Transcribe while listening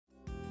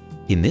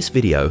In this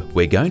video,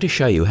 we're going to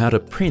show you how to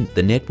print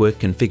the network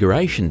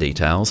configuration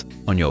details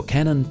on your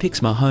Canon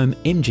Pixma Home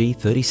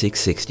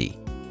MG3660.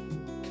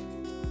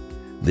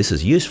 This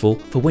is useful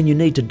for when you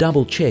need to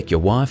double check your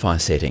Wi-Fi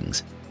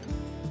settings.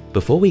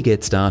 Before we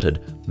get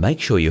started, make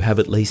sure you have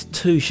at least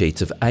 2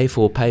 sheets of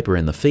A4 paper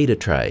in the feeder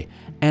tray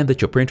and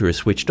that your printer is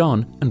switched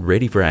on and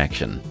ready for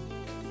action.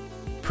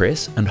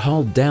 Press and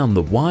hold down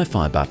the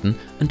Wi-Fi button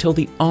until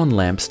the on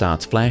lamp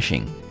starts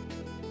flashing.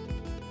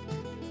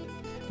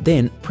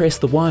 Then press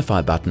the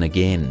Wi-Fi button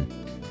again.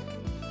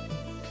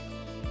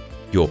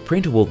 Your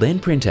printer will then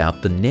print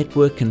out the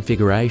network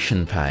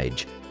configuration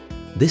page.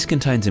 This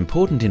contains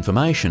important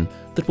information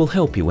that will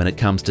help you when it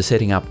comes to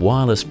setting up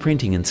wireless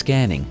printing and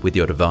scanning with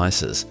your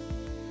devices.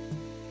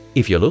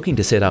 If you're looking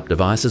to set up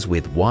devices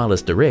with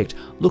Wireless Direct,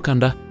 look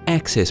under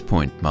Access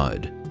Point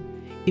mode.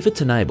 If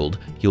it's enabled,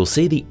 you'll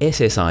see the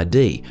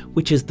SSID,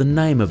 which is the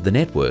name of the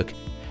network,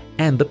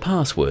 and the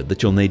password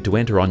that you'll need to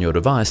enter on your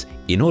device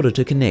in order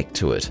to connect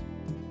to it.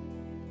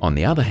 On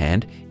the other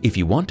hand, if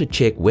you want to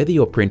check whether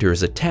your printer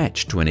is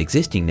attached to an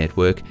existing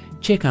network,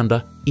 check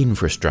under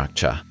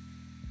Infrastructure.